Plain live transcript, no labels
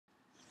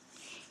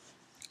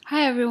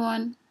Hi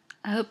everyone,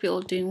 I hope you're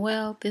all doing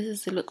well. This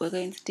is the look we're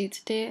going to do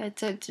today. I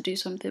decided to do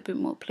something a bit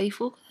more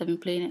playful. I've been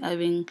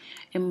living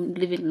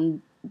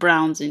in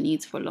browns and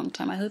nudes for a long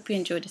time. I hope you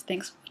enjoyed this.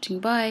 Thanks for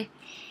watching. Bye.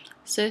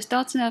 So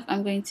starting off,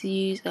 I'm going to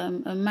use a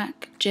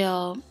MAC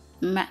Gel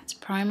Matte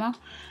Primer,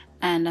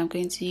 and I'm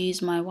going to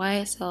use my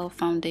YSL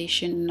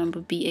foundation number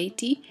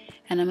B80,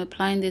 and I'm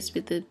applying this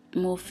with the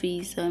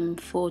Morphe's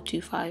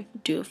 425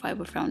 Duo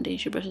Fiber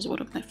Foundation brush. Is one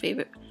of my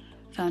favorite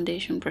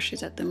foundation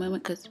brushes at the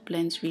moment because it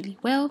blends really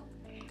well.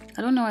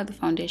 I don't know why the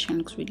foundation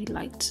looks really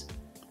light,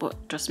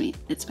 but trust me,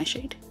 it's my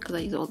shade because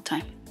I use it all the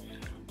time.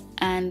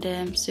 And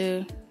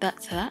so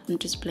that's that. I'm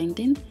just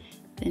blending.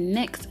 Then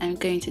next, I'm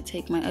going to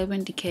take my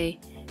Urban Decay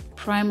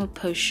Primer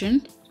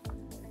Potion.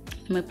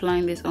 I'm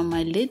applying this on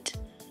my lid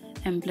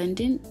and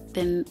blending.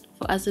 Then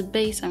as a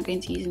base, I'm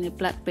going to use a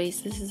black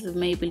base. This is a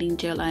Maybelline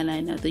gel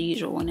eyeliner, the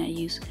usual one I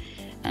use.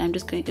 And I'm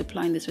just going to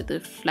apply this with a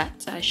flat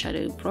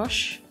eyeshadow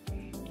brush,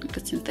 like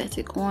a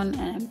synthetic one,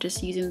 and I'm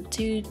just using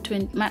the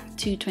MAC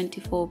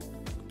 224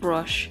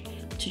 brush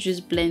to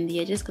just blend the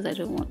edges because I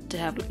don't want to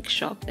have like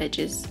sharp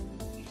edges.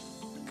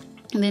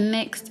 And then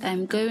next,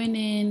 I'm going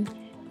in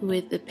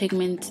with the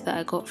pigment that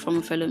I got from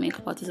a fellow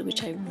makeup artist,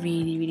 which I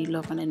really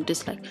love, and I'm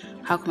just like,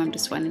 how come I'm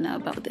just finding out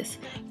about this?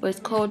 But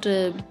it's called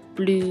a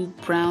blue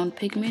brown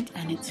pigment,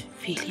 and it's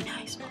really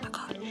nice. Oh my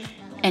god.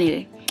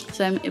 Anyway,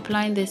 so I'm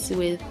applying this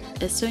with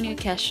a Sonia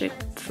Kashuk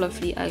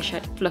fluffy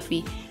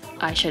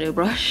eyeshadow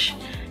brush,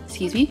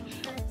 excuse me,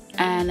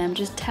 and I'm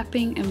just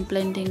tapping and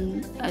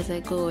blending as I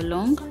go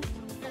along,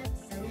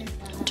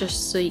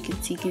 just so you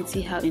can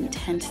see how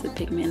intense the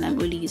pigment, and I'm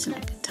really using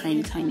like a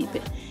tiny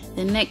bit.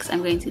 Then next,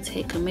 I'm going to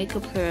take a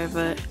Makeup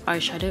Forever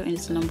eyeshadow, and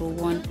it's number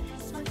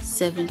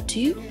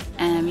 172,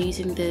 and I'm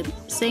using the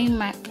same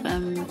MAC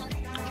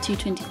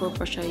 224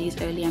 brush I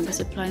used earlier. I'm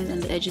just applying it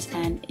on the edges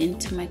and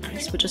into my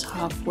crease, but just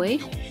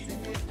halfway.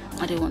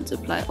 I don't want to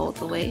apply all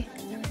the way.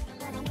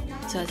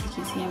 So as you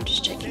can see, I'm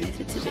just checking if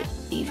it's a bit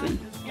even.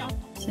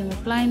 So I'm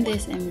applying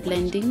this and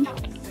blending.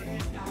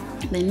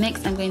 Then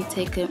next, I'm going to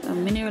take a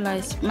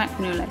MAC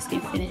Mineralized Skin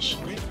Finish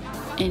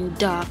in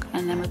dark,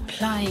 and I'm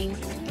applying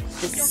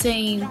the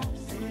same,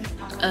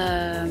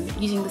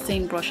 using the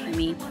same brush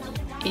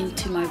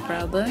into my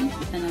brow bone,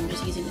 and I'm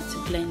just using it to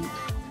blend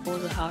all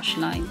the harsh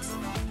lines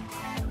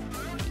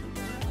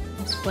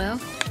as well.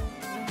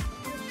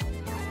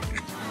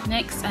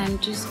 Next, I'm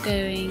just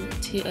going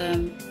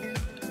to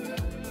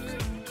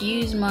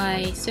use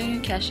my Sonia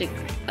Kashuk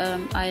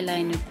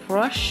eyeliner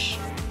brush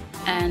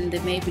and the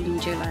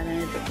Maybelline gel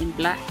eyeliner in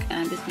black, and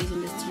I'm just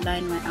using this to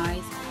line my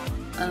eyes,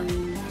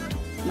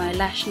 my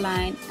lash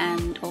line,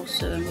 and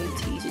also I'm going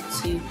to use it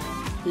to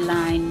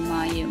line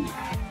my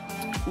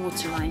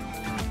waterline.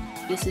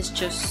 This is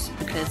just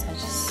because I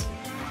just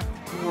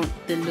want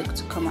the look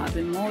to come out a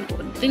bit more.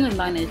 The thing with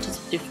liner, it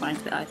just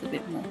defines the eyes a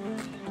bit more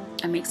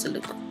and makes it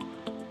look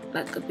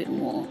like a bit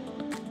more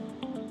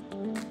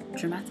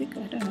dramatic.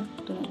 I don't know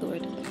what the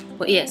word is,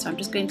 but yeah, so I'm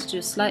just going to do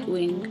a slight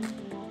wing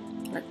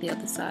like the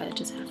other side. I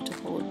just have to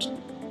hold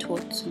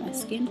towards my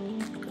skin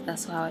because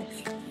that's how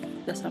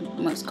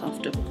I'm most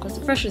comfortable, because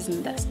the brush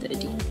isn't that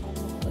sturdy.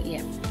 But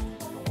yeah,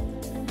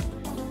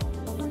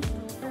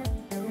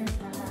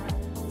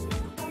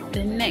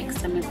 then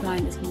next, I'm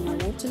applying this on my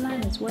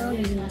waterline as well,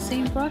 using the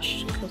same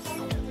brush because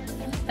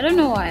I don't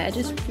know why, I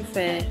just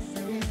prefer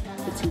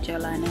putting gel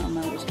liner on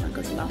my waterline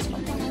because it lasts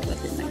longer than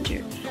with in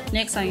Nigeria.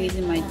 Next, I'm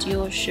using my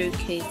Dior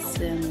Showcase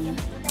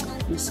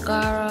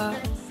mascara.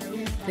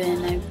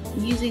 Then I'm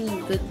using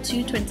the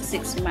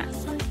 226 MAC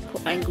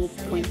angle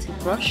pointed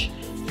brush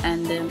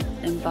and the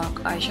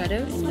Embark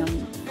eyeshadow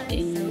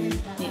in the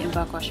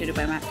Embark eyeshadow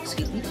by MAC,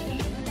 excuse me.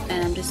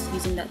 And I'm just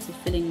using that to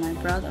fill in my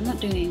brows. I'm not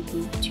doing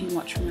anything too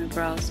much for my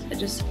brows.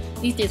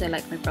 These days I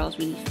like my brows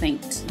really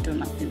faint. I don't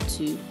like them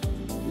too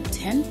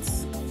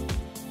intense.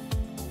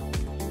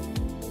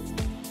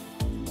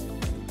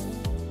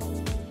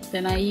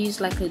 Then I use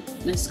like a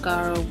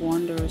mascara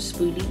wand or a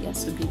spoolie,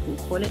 as some people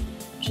call it,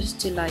 just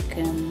to like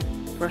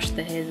brush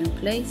the hairs in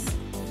place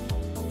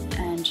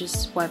and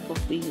just wipe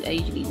off. I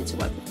usually use it to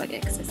wipe off like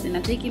excess. And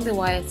I'm taking the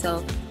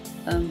YSL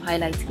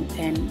highlighting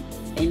pen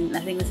in,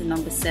 I think this is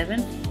number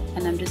 7,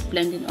 and I'm just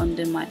blending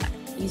under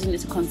using it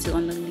to conceal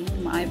underneath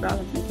my eyebrows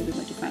and make it a bit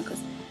more different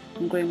because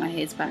I'm growing my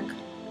hairs back.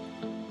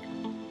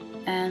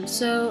 And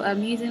so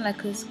I'm using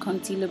like a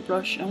concealer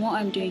brush, and what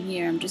I'm doing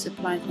here, I'm just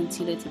applying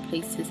concealer to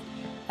places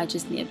I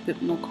just need a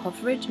bit more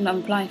coverage, and I'm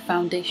applying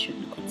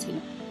foundation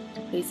concealer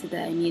to places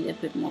that I need a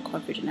bit more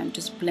coverage, and I'm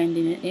just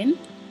blending it in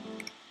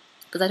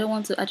because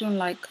I don't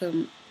like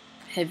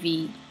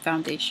heavy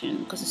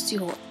foundation because it's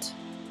too hot,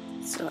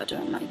 so I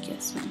don't like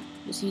it. So I'm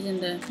just using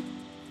the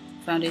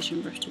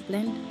foundation brush to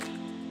blend.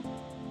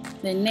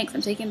 Then next,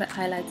 I'm taking that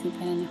highlighting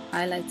pen and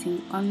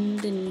highlighting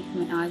underneath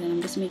my eyes, and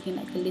I'm just making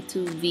like a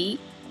little V,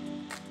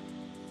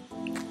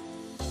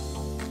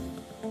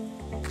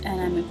 and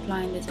I'm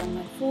applying this on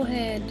my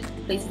forehead,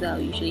 places that I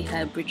usually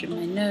have, bridge of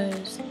my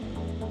nose.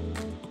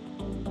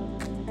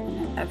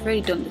 And I've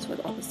already done this for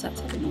the other side,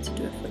 so I don't need to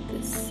do it for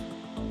this.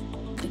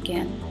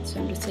 again. So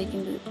I'm just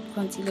taking the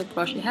concealer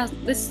brush.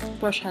 This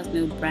brush has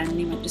no brand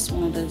name, it's just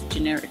one of those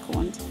generic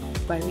ones,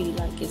 but I really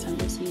like it. I'm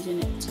just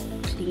using it to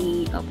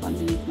clean up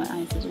underneath my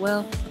eyes as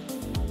well.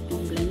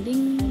 And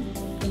blending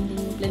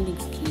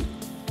is key.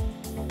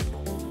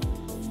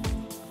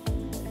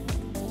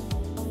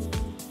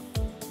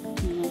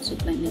 And also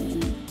blending in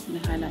the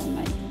highlight in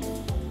my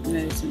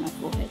nose and my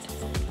forehead.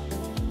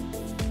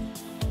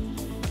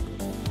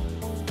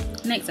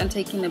 Next, I'm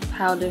taking the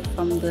powder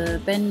from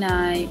the Ben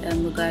Nye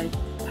Mugai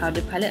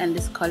powder palette, and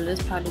this powder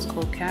is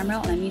called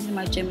Caramel, and I'm using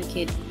my Gemma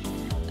Kid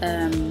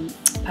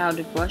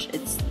powder brush.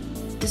 It's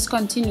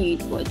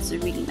discontinued, but it's a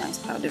really nice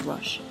powder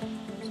brush,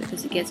 so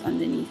because it gets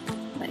underneath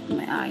like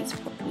my eyes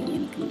properly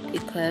and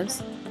it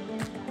curves.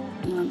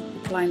 And I'm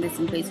applying this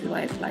in places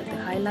where I applied the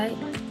highlight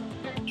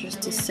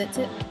just to set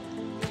it.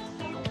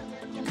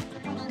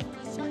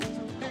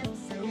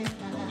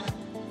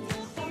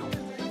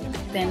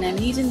 Then I'm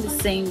using the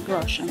same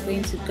brush. I'm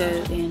going to go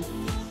in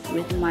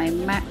with my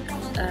MAC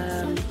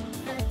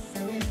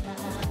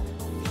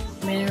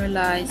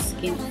Mineralized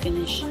Skin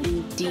Finish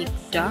in Deep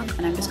Dark,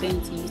 and I'm just going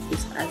to use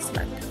this as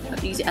I'll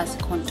use it as a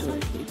contour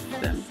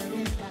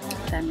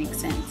if that makes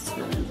sense.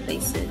 So in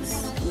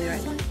places where I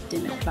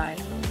didn't apply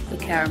the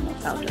caramel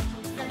powder.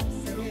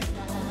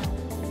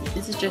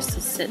 This is just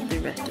to set the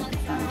rest of the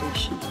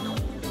foundation.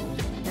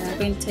 I'm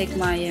going to take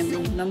my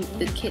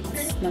the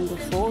kit's number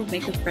 4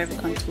 Makeup Forever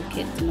contour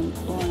kit number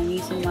 4, and I'm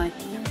using my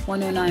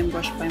 109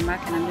 brush by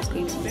MAC, and I'm just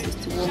going to use this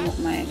to warm up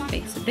my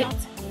face a bit.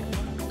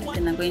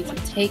 Then I'm going to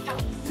take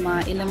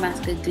my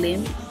Illamasqua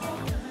Glim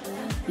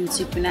in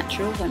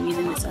Supernatural. I'm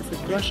using this as a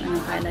blush and a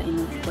highlight in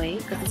a way,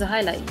 because it's a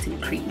highlighting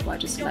cream, but I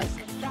just like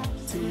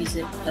to use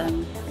it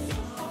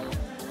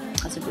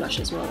as a blush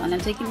as well. And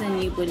I'm taking the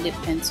Nubo lip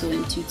pencil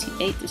in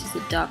 2T8, which is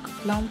a dark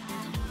plum,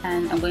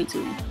 and I'm going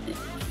to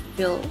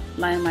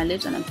line my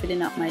lips, and I'm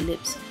filling out my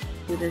lips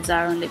with a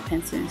Zaron lip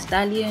pencil in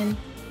Stallion,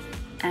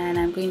 and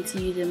I'm going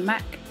to use a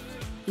MAC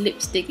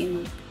lipstick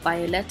in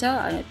Violetta.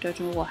 I don't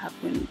know what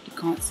happened, you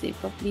can't see it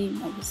properly,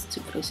 I was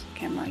too close to the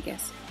camera I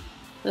guess.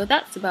 So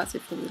that's about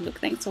it for the look.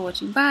 Thanks for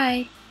watching,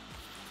 bye!